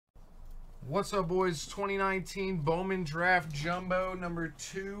What's up, boys? 2019 Bowman Draft Jumbo number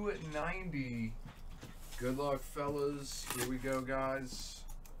 290. Good luck, fellas. Here we go, guys.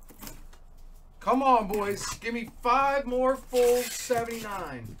 Come on, boys. Give me 5 more full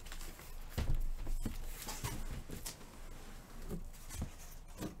 79.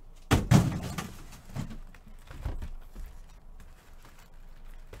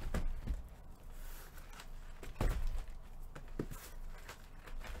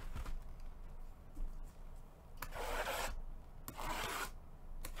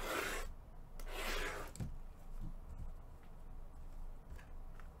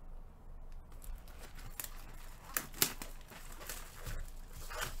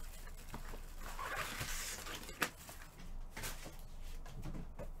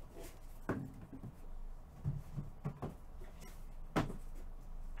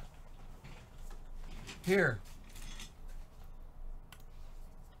 Here.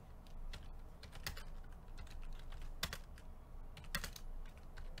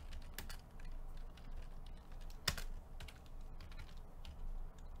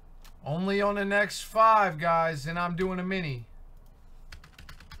 Only on the next 5, guys, and I'm doing a mini.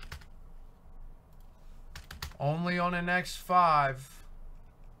 Only on the next 5.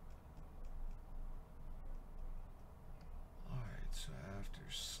 All right, so after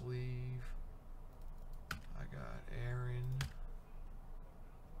sleeve, I got Aaron.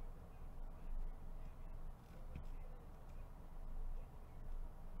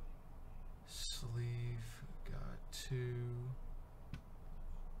 Sleeve, got 2.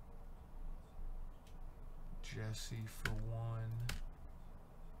 Jesse for 1.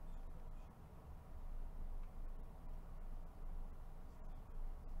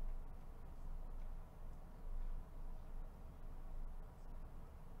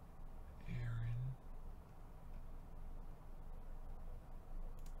 Aaron.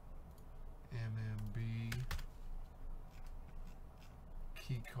 MMB.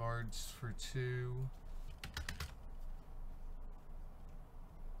 Key cards for 2.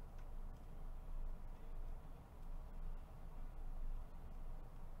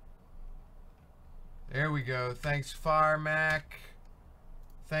 There we go. Thanks, Fire Mac.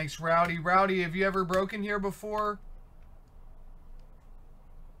 Thanks, Rowdy. Rowdy, have you ever broken here before?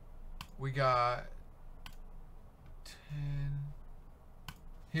 We got 10.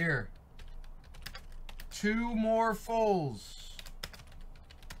 Here. 2 more fulls.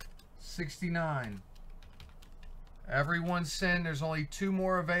 69. Everyone send. There's only 2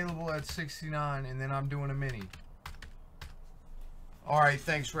 more available at 69, and then I'm doing a mini. All right.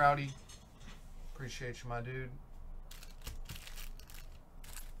 Thanks, Rowdy. Appreciate you, my dude.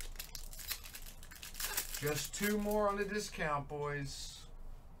 Just 2 more on the discount, boys.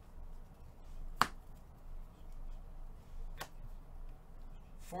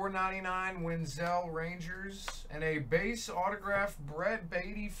 $4.99 Wenzel Rangers and a base autograph Brett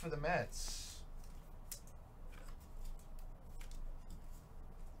Beatty for the Mets.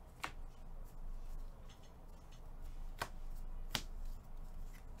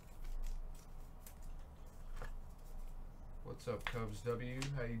 What's up, Cubs W?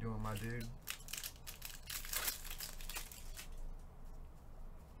 How you doing, my dude?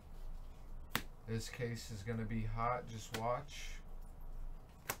 This case is going to be hot. Just watch.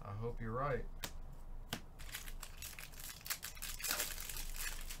 I hope you're right.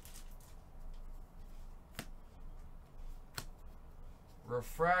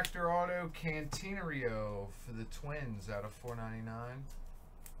 Refractor Auto Cantinerio for the Twins out of $4.99.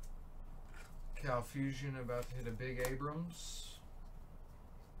 Cal Fusion about to hit a big Abrams.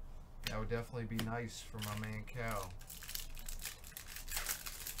 That would definitely be nice for my man Cal.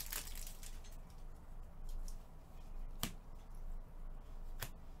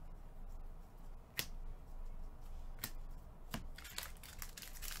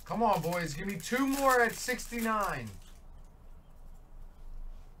 Come on, boys. Give me 2 more at 69.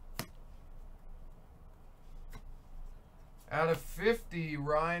 Out of 50,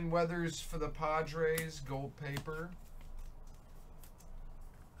 Ryan Weathers for the Padres, gold paper.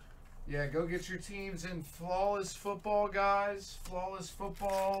 Yeah, go get your teams in Flawless Football, guys. Flawless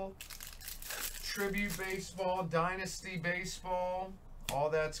Football, Tribute Baseball, Dynasty Baseball. All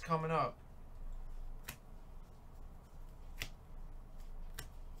that's coming up.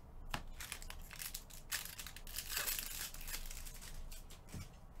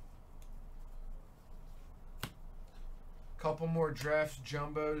 Couple more draft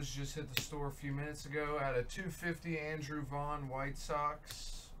jumbos just hit the store a few minutes ago. At a 250 Andrew Vaughn White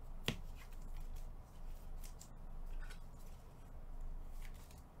Sox.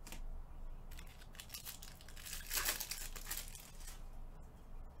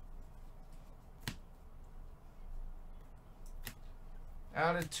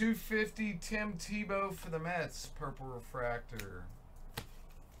 Out of 250, Tim Tebow for the Mets, purple refractor.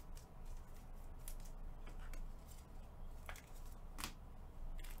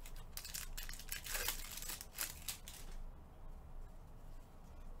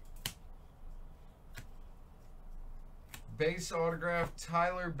 Base autograph,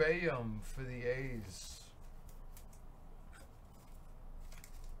 Tyler Bayham for the A's.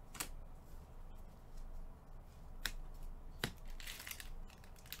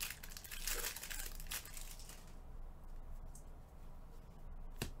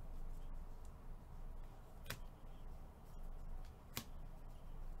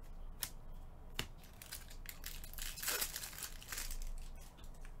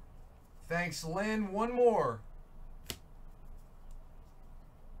 Thanks, Lynn. One more.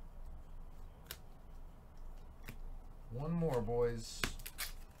 One more, boys.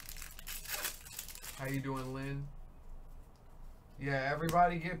 How you doing, Lynn? Yeah,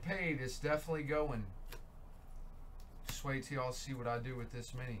 everybody get paid. It's definitely going. Just wait till y'all see what I do with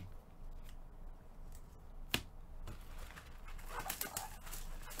this mini.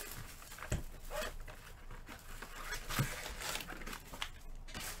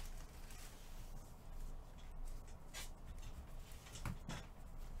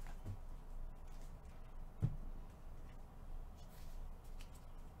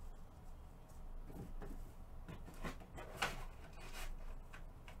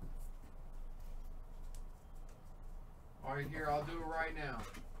 All right, here, I'll do it right now.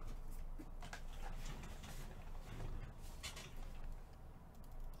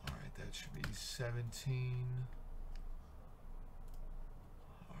 All right, that should be 17.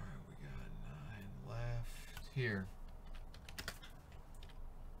 All right, we got 9 left. Here.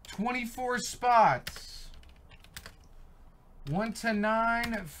 24 spots.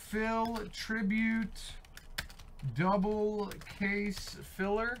 1/9 Phil Tribute double case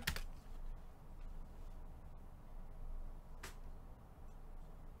filler.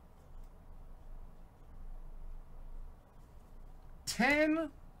 $10,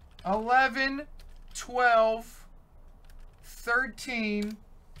 $11, $12, $13.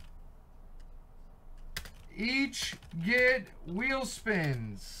 Each get wheel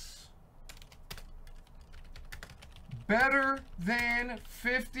spins. Better than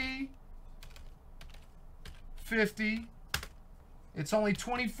 50. 50. It's only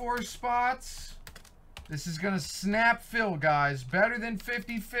 24 spots. This is going to snap fill, guys. Better than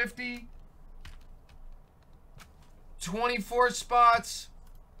 50, 50. 24 spots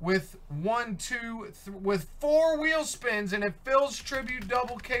with 1, 2, with 4 wheel spins, and it fills Tribute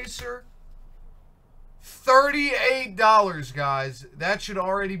double caser. $38, guys. That should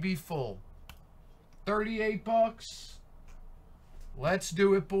already be full. 38 bucks. Let's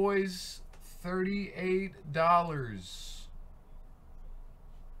do it, boys. $38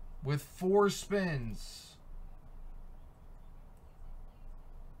 with 4 spins.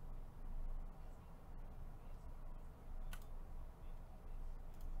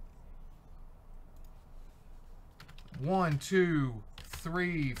 One, 2,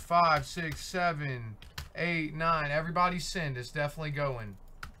 3, 5, 6, 7, 8, 9. Everybody send. It's definitely going.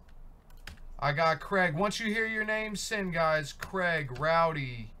 I got Craig. Once you hear your name, send, guys. Craig,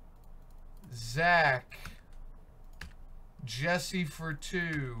 Rowdy, Zach, Jesse for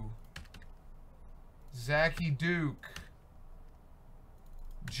 2, Zachy Duke,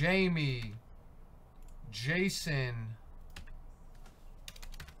 Jamie, Jason,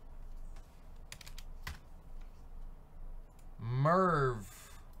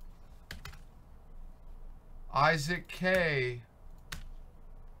 Merv, Isaac K,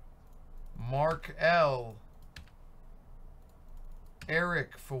 Mark L,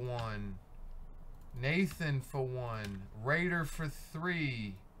 Eric for 1, Nathan for 1, Raider for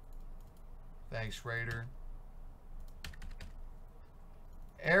 3. Thanks, Raider.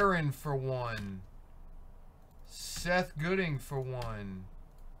 Aaron for 1, Seth Gooding for 1.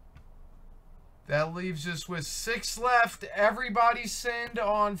 That leaves us with 6 left. Everybody send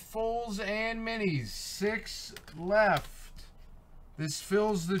on fulls and minis. 6 left. This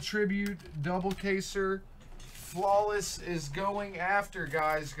fills the Tribute double caser. Flawless is going after,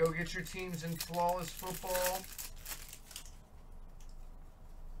 guys. Go get your teams in Flawless football.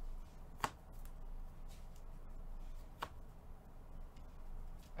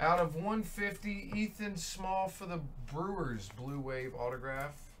 Out of 150, Ethan Small for the Brewers Blue Wave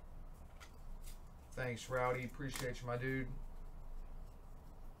autograph. Thanks, Rowdy. Appreciate you, my dude.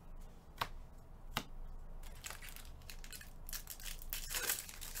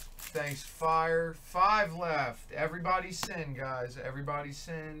 Thanks, Fire. 5 left. Everybody send, guys. Everybody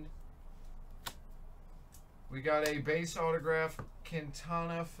send. We got a base autograph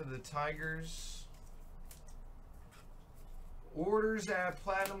Quintana for the Tigers. Orders at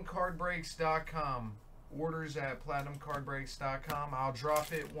PlatinumCardBreaks.com. Orders at PlatinumCardBreaks.com. I'll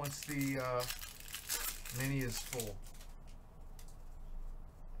drop it once the mini is full.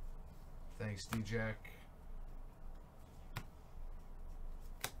 Thanks, D-Jack.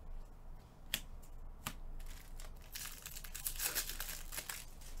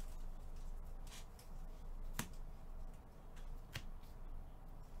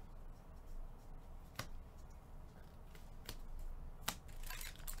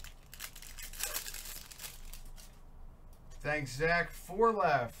 Thanks, Zach. 4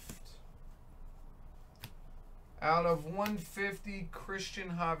 left. Out of 150, Christian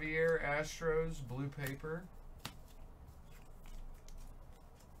Javier, Astros, blue paper.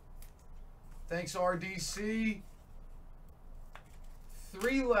 Thanks, RDC.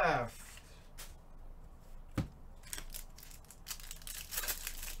 3 left.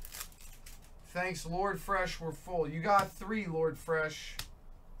 Thanks, Lord Fresh. We're full. You got 3, Lord Fresh.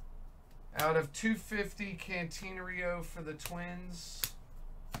 Out of 250, Cantina for the Twins.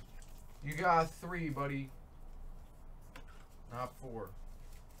 You got 3, buddy. Not 4.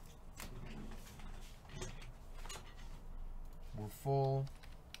 We're full.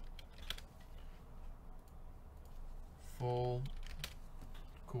 Full.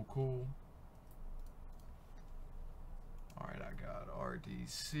 Cool, cool. All right, I got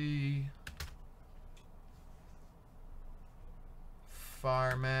RDC.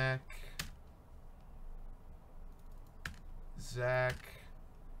 Firemac. Zach.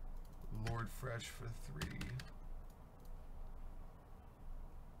 Lord Fresh for 3.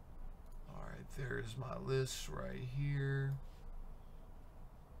 All right, there's my list right here.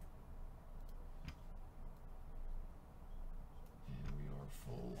 And we are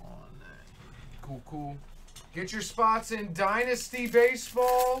full on that. Cool, cool. Get your spots in Dynasty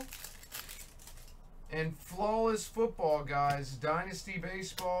Baseball and Flawless Football, guys. Dynasty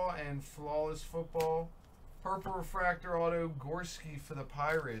Baseball and Flawless Football. Purple Refractor Auto Gorski for the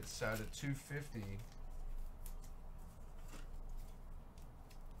Pirates out of 250.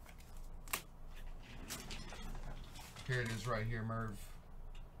 Here it is right here, Merv.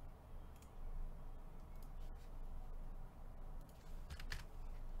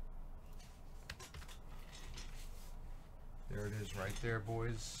 There it is right there,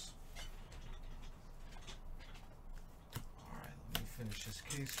 boys. All right, let me finish this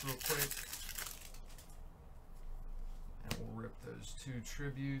case real quick. And we'll rip those 2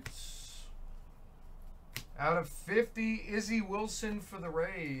 tributes. Out of 50, Izzy Wilson for the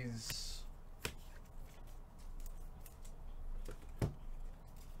Rays.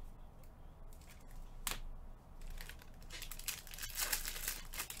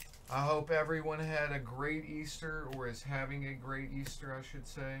 I hope everyone had a great Easter, or is having a great Easter, I should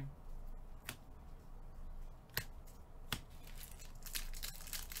say.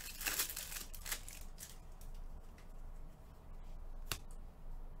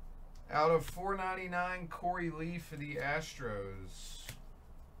 Out of 499, Corey Lee for the Astros.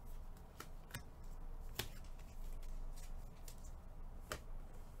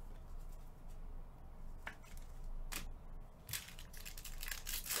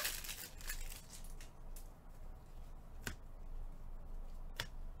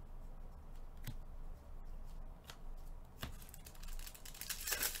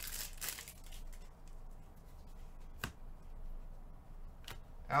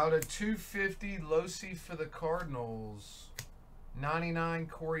 Out of 250, Losi for the Cardinals. 99,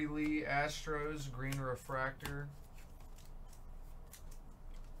 Corey Lee, Astros, green refractor.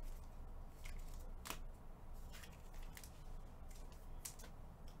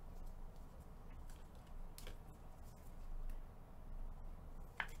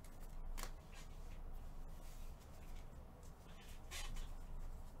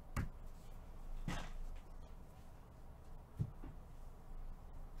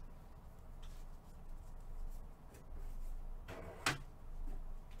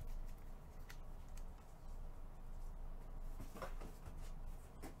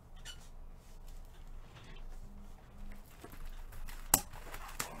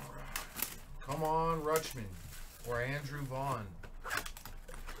 Come on, Rutschman or Andrew Vaughn.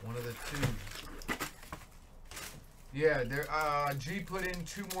 One of the 2. Yeah, there. G put in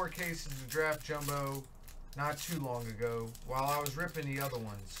 2 more cases of draft jumbo not too long ago while I was ripping the other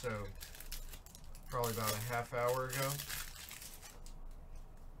ones, so probably about a half hour ago.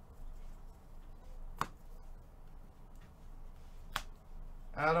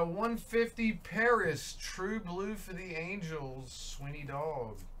 Out of 150, Paris, true blue for the Angels, Sweeney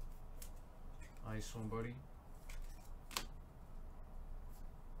Dog. Nice one, buddy.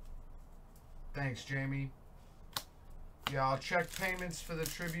 Thanks, Jamie. Yeah, I'll check payments for the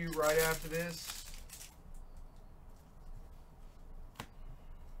tribute right after this.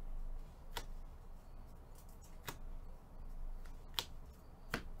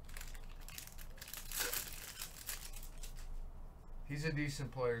 He's a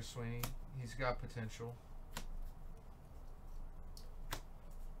decent player, Sweeney. He's got potential.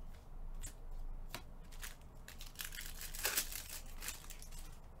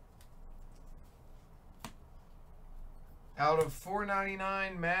 Out of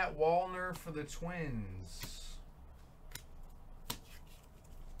 $4.99, Matt Wallner for the Twins.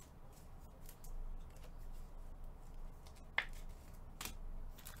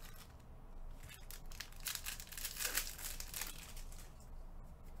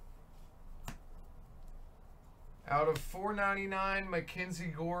 Out of $4.99, Mackenzie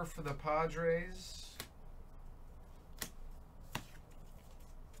Gore for the Padres.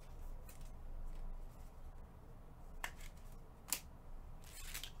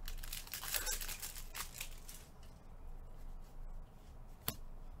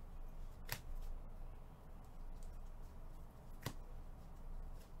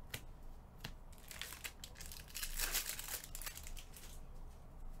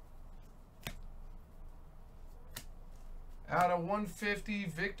 Out of 150,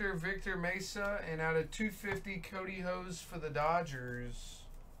 Victor Mesa. And out of 250, Cody Hose for the Dodgers.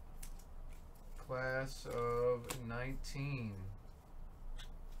 Class of 19.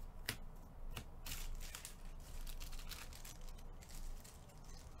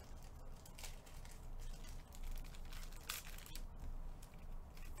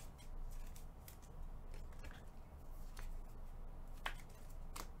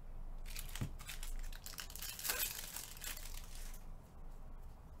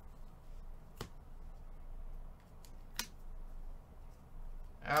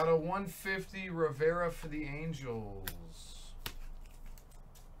 Out of 150, Rivera for the Angels.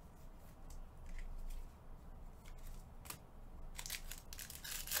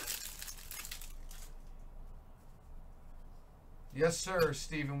 Yes, sir,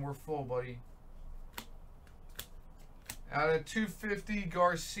 Steven. We're full, buddy. Out of 250,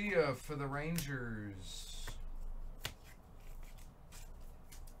 Garcia for the Rangers.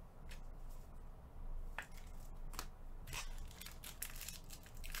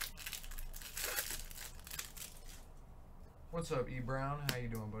 What's up, E. Brown? How you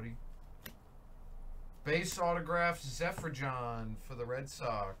doing, buddy? Base autograph, Zephyrjon for the Red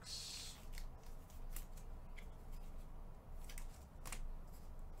Sox.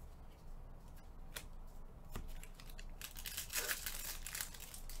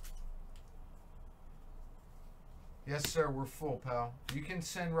 Yes, sir. We're full, pal. You can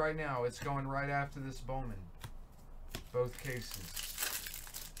send right now. It's going right after this Bowman. Both cases.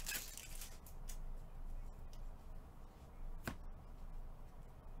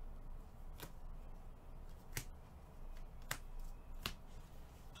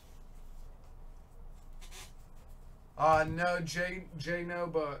 No, Jay, no,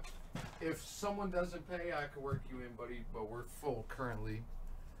 but if someone doesn't pay, I can work you in, buddy. But we're full currently.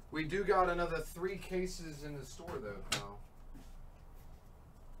 We do got another 3 cases in the store, though, pal.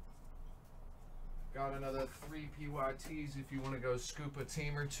 Got another 3 PYTs if you want to go scoop a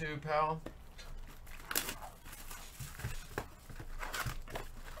team or 2, pal.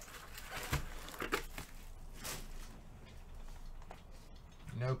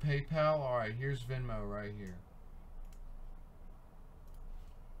 No PayPal? Alright, here's Venmo right here.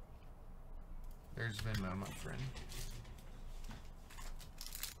 There's Venmo, my friend.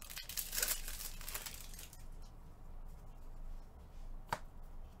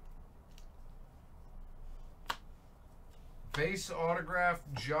 Base autograph,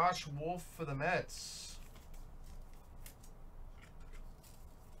 Josh Wolf for the Mets.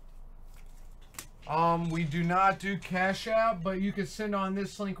 We do not do Cash App, but you can send on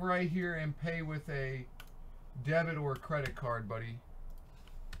this link right here and pay with a debit or credit card, buddy.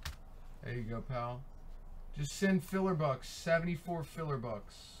 There you go, pal. Just send filler bucks, 74 filler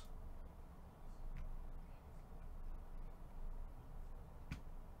bucks.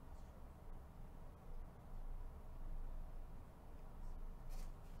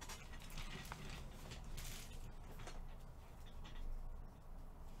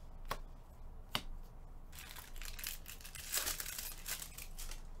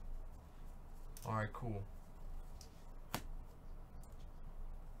 All right, cool.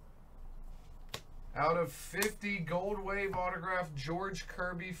 Out of 50, Gold Wave autograph, George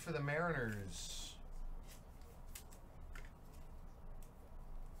Kirby for the Mariners.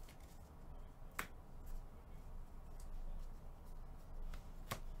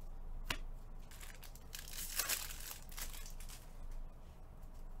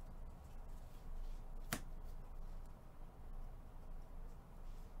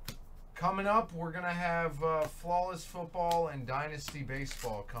 Coming up, we're going to have Flawless Football and Dynasty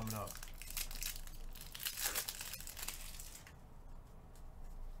Baseball coming up.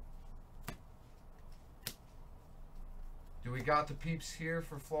 Do we got the peeps here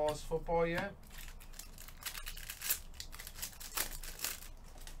for Flawless Football yet?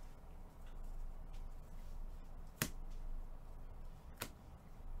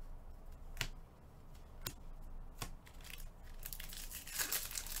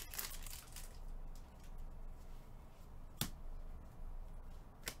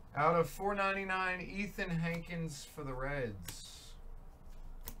 Out of $4.99, Ethan Hankins for the Reds.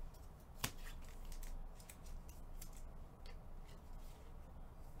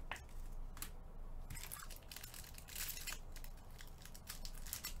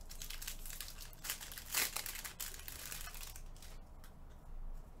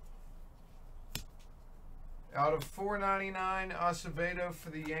 Out of $4.99, Acevedo for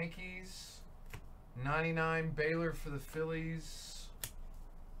the Yankees. 99, Baylor for the Phillies.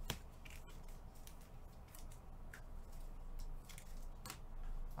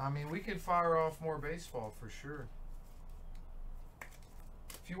 I mean, we could fire off more baseball for sure.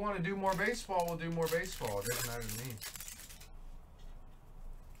 If you want to do more baseball, we'll do more baseball. It doesn't matter to me.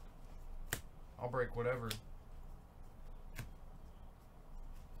 I'll break whatever.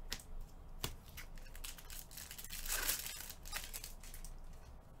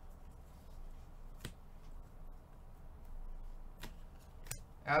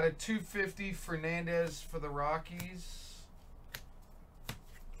 Out of 250, Fernandez for the Rockies.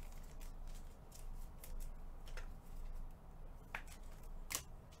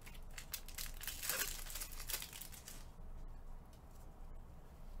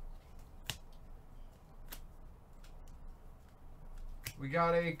 We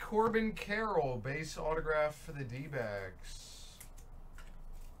got a Corbin Carroll base autograph for the D-backs.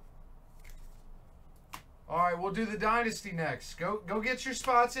 All right, we'll do the Dynasty next. Go get your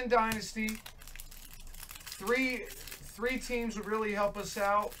spots in Dynasty. Three teams would really help us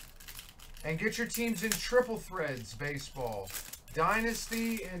out. And get your teams in Triple Threads Baseball.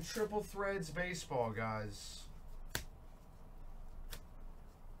 Dynasty and Triple Threads Baseball, guys.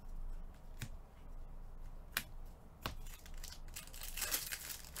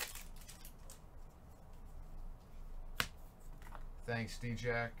 Thanks,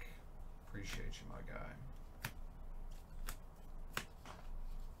 D-Jack. Appreciate you, my guy.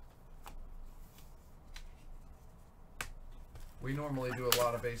 We normally do a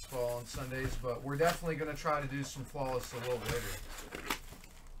lot of baseball on Sundays, but we're definitely going to try to do some Flawless a little later.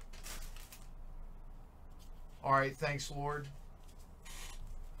 All right, thanks, Lord.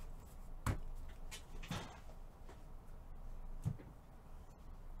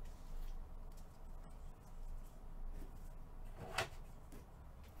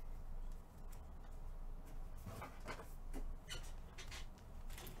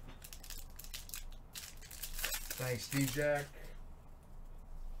 Thanks, D-Jack.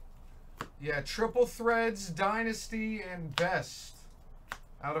 Yeah, Triple Threads, Dynasty, and Best.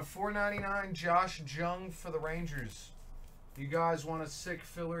 Out of $4.99, Josh Jung for the Rangers. You guys want a sick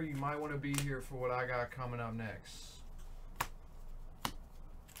filler? You might want to be here for what I got coming up next.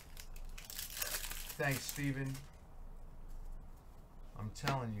 Thanks, Steven. I'm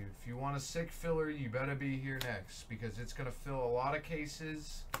telling you, if you want a sick filler, you better be here next, because it's going to fill a lot of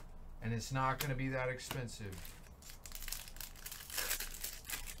cases, and it's not going to be that expensive.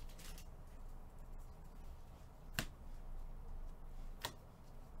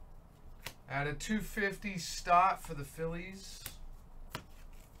 At a 250, Stott for the Phillies.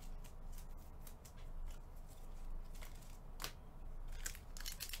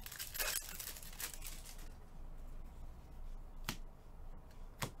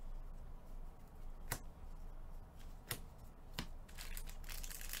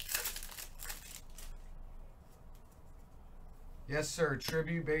 Yes, sir.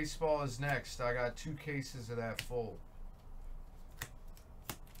 Tribute Baseball is next. I got 2 cases of that full.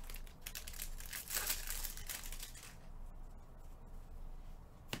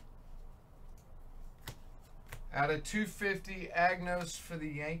 Out of 250, Agnos for the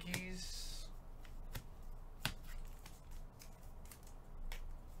Yankees.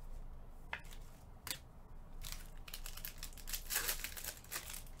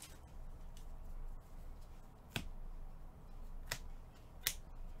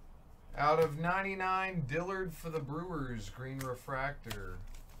 Out of 99, Dillard for the Brewers, green refractor.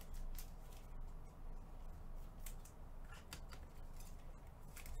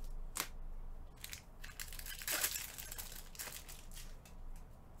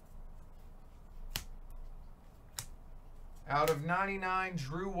 Out of 99,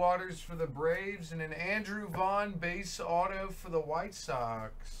 Drew Waters for the Braves, and an Andrew Vaughn base auto for the White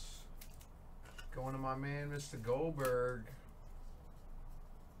Sox. Going to my man, Mr. Goldberg.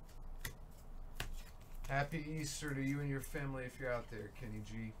 Happy Easter to you and your family if you're out there, Kenny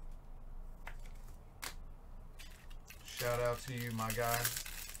G. Shout out to you, my guy.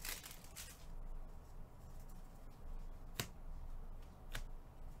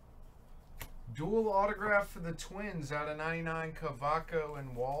 Dual autograph for the Twins out of 99, Cavaco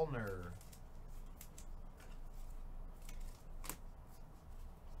and Wallner.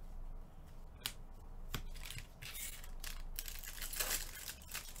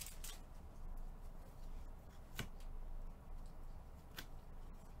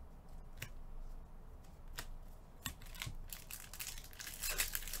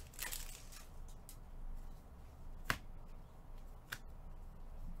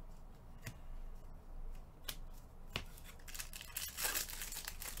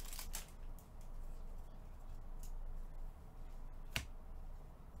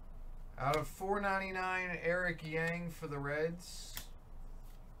 Out of 499, Eric Yang for the Reds.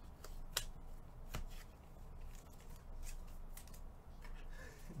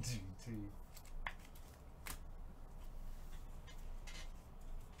 GT.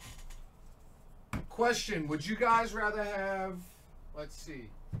 Question, would you guys rather have, let's see,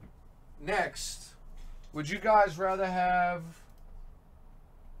 next, would you guys rather have,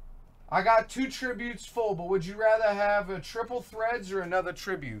 I got 2 tributes full, but would you rather have a triple threads or another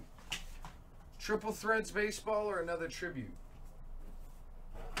tribute? Triple Threads baseball or another tribute?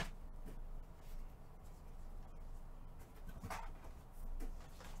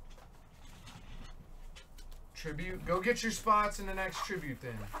 Tribute. Go get your spots in the next tribute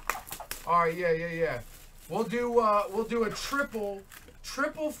then. All right, yeah. We'll do a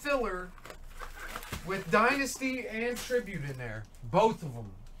triple filler with Dynasty and Tribute in there. Both of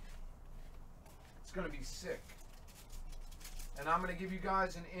them. It's gonna be sick. And I'm going to give you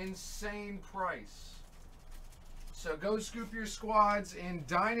guys an insane price. So go scoop your squads in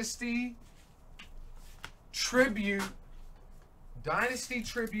Dynasty, Tribute,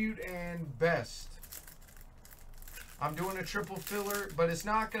 and Best. I'm doing a triple filler, but it's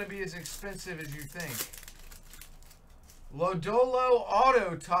not going to be as expensive as you think. Lodolo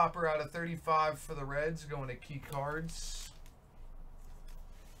auto topper out of 35 for the Reds, going to Key Cards.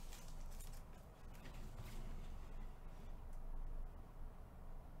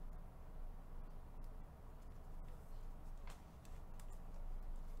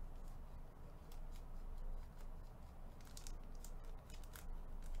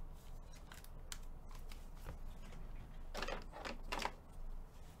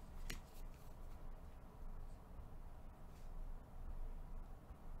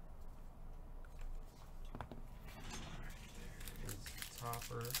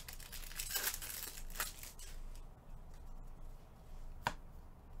 Topper.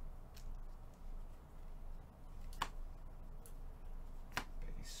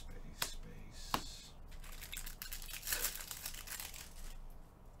 Space.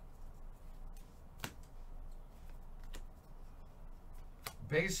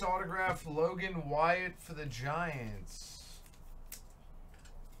 Base autograph Logan Wyatt for the Giants.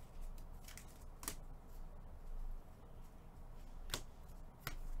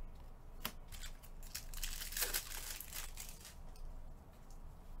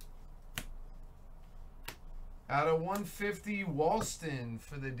 Out of 150, Walston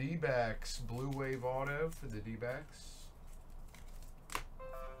for the D-backs. Blue Wave auto for the D-backs.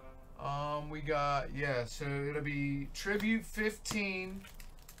 We got, yeah, so it'll be Tribute 15,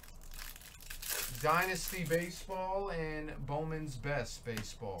 Dynasty Baseball, and Bowman's Best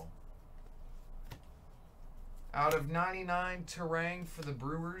Baseball. Out of 99, Terang for the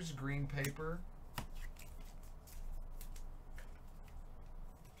Brewers, green paper.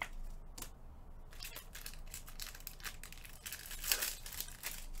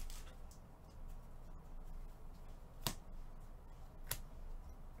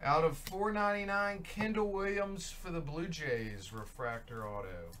 Out of 499, Kendall Williams for the Blue Jays, refractor auto.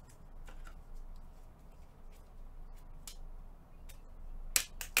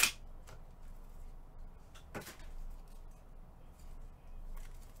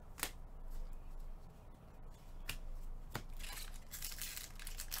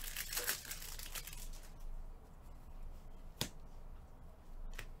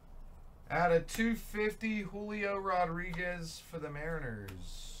 Out of 250, Julio Rodriguez for the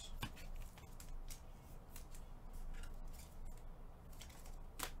Mariners.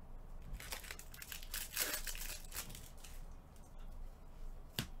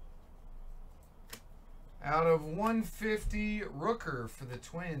 Out of 150, Rooker for the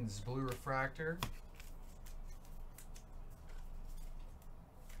Twins, blue refractor.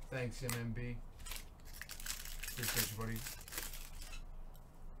 Thanks, MMB. Appreciate you, buddy.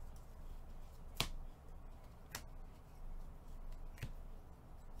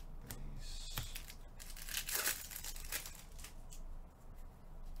 Base.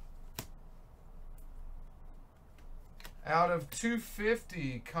 Out of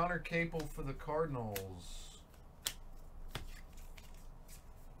 250, Connor Capel for the Cardinals.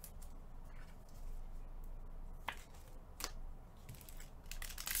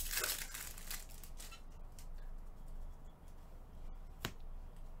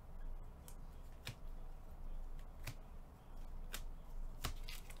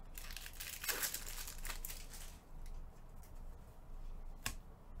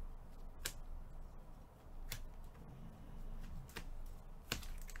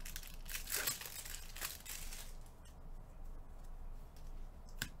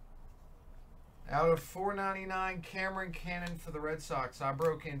 Out of 499, Cameron Cannon for the Red Sox. I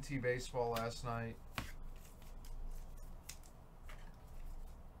broke NT Baseball last night.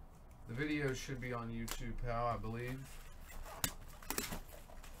 The video should be on YouTube, pal, I believe.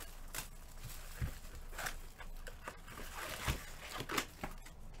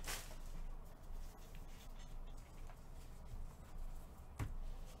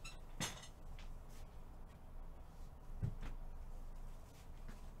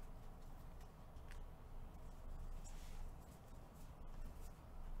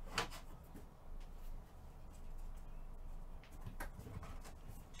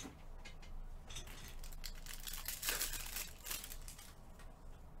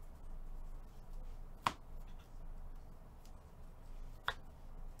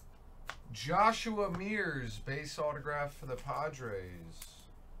 Joshua Mears, base autograph for the Padres.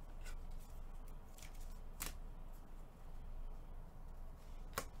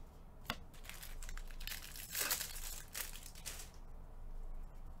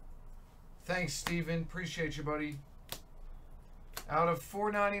 Thanks, Steven. Appreciate you, buddy. Out of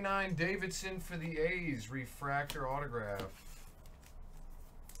 499, Davidson for the A's, refractor autograph.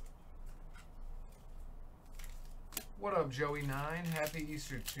 What up, Joey9? Happy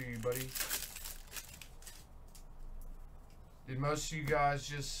Easter to you, buddy. Did most of you guys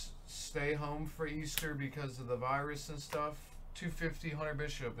just stay home for Easter because of the virus and stuff? 250 Hunter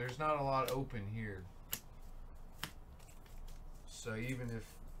Bishop. There's not a lot open here. So even if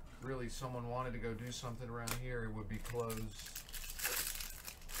really someone wanted to go do something around here, it would be closed.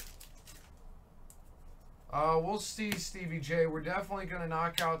 We'll see, Stevie J. We're definitely going to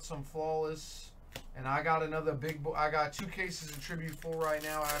knock out some flawless. And I got another big boy. I got 2 cases of Tribute 4 right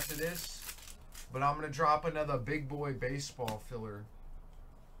now after this. But I'm going to drop another big boy baseball filler.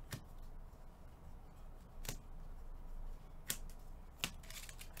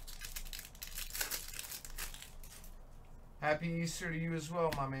 Happy Easter to you as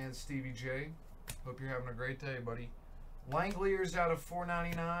well, my man Stevie J. Hope you're having a great day, buddy. Langlier's out of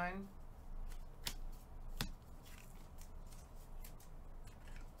 499.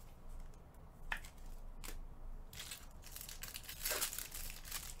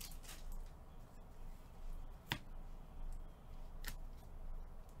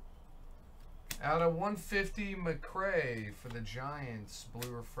 Out of 150, McCray for the Giants,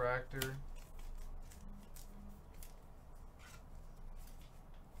 blue refractor.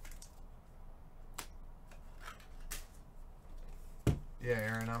 Yeah,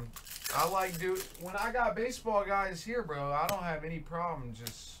 Aaron, I like when I got baseball guys here, bro, I don't have any problem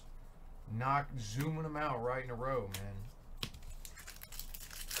just zooming them out right in a row, man.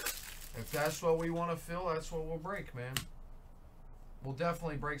 If that's what we want to fill, that's what we'll break, man. We'll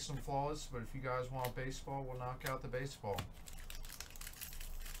definitely break some flawless, but if you guys want baseball, we'll knock out the baseball.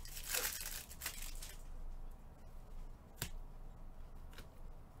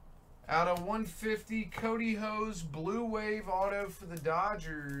 Out of 150, Cody Hose, Blue Wave auto for the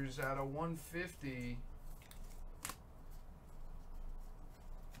Dodgers. Out of 150.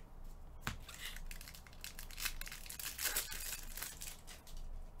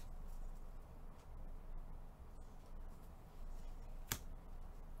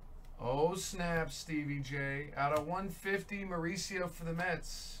 Oh, snap, Stevie J. Out of 150, Mauricio for the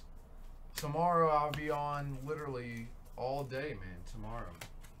Mets. Tomorrow I'll be on literally all day, man. Tomorrow.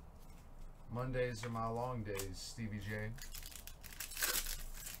 Mondays are my long days, Stevie J.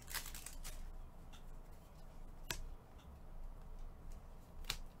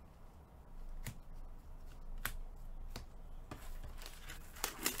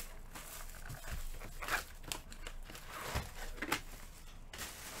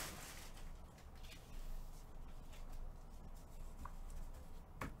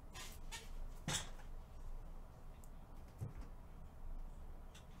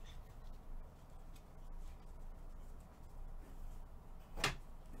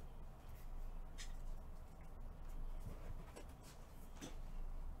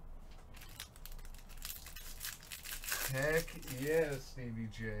 Heck yeah, Stevie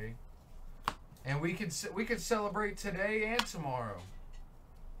J. And we could celebrate today and tomorrow.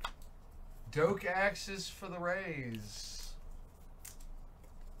 Doak Axis for the Rays.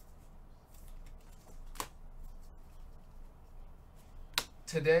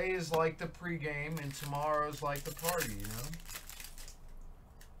 Today is like the pregame and tomorrow's like the party, you know?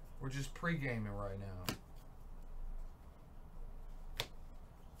 We're just pre-gaming right now.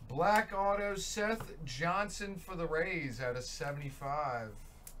 Black auto, Seth Johnson for the Rays out of 75.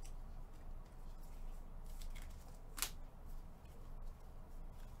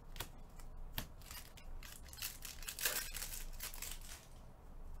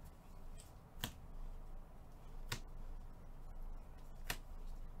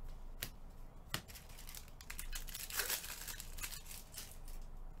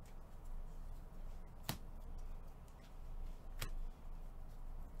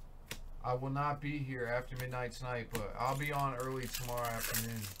 I will not be here after midnight tonight, but I'll be on early tomorrow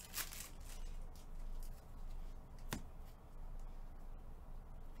afternoon.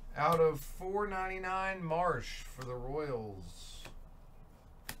 Out of 499, Marsh for the Royals.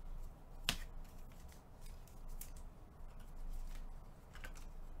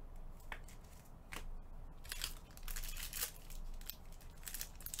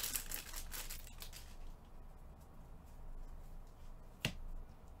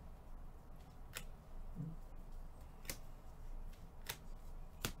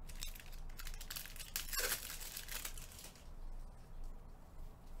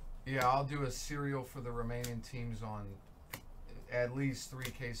 Yeah, I'll do a serial for the remaining teams on at least 3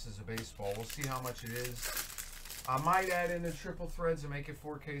 cases of baseball. We'll see how much it is. I might add in the triple threads and make it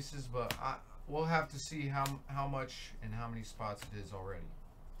 4 cases, but we'll have to see how much and how many spots it is already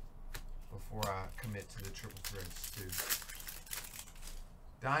before I commit to the triple threads too.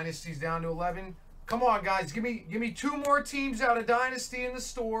 Dynasty's down to 11. Come on, guys, give me 2 more teams out of Dynasty in the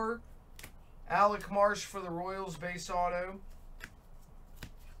store. Alec Marsh for the Royals base auto.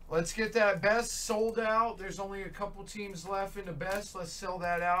 Let's get that best sold out. There's only a couple teams left in the best. Let's sell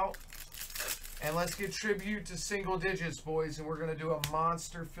that out. And let's get tribute to single digits, boys. And we're going to do a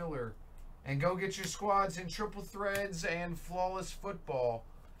monster filler. And go get your squads in triple threads and flawless football.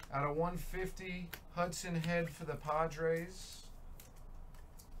 Out of 150, Hudson Head for the Padres.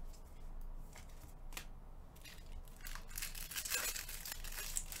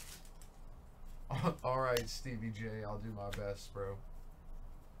 All right, Stevie J. I'll do my best, bro.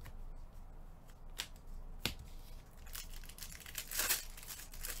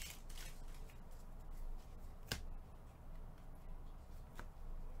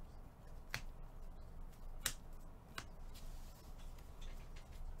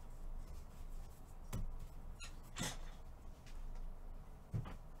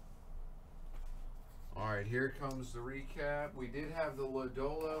 Alright, here comes the recap. We did have the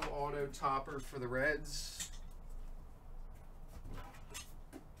Lodolo auto topper for the Reds.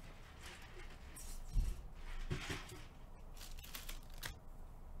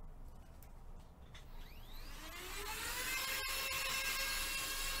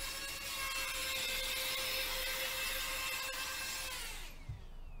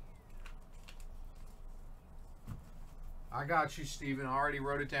 I got you, Steven. I already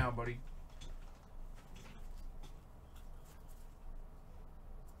wrote it down, buddy.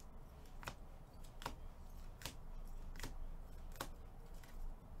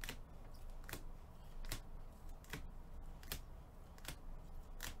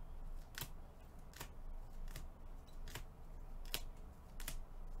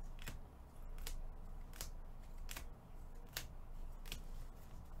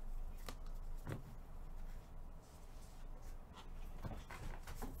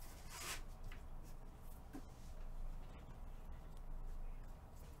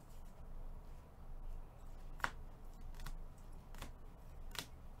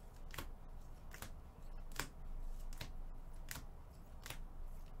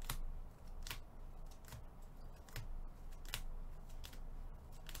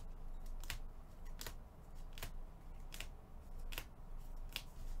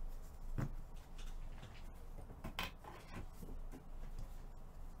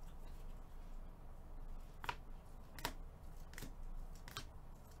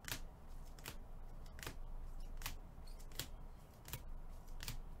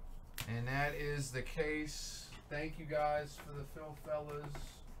 And that is the case. Thank you guys for the fill, fellas.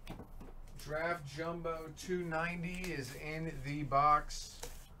 Draft Jumbo 290 is in the box.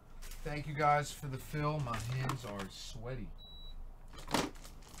 Thank you guys for the fill. My hands are sweaty.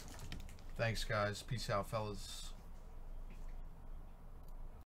 Thanks, guys. Peace out, fellas.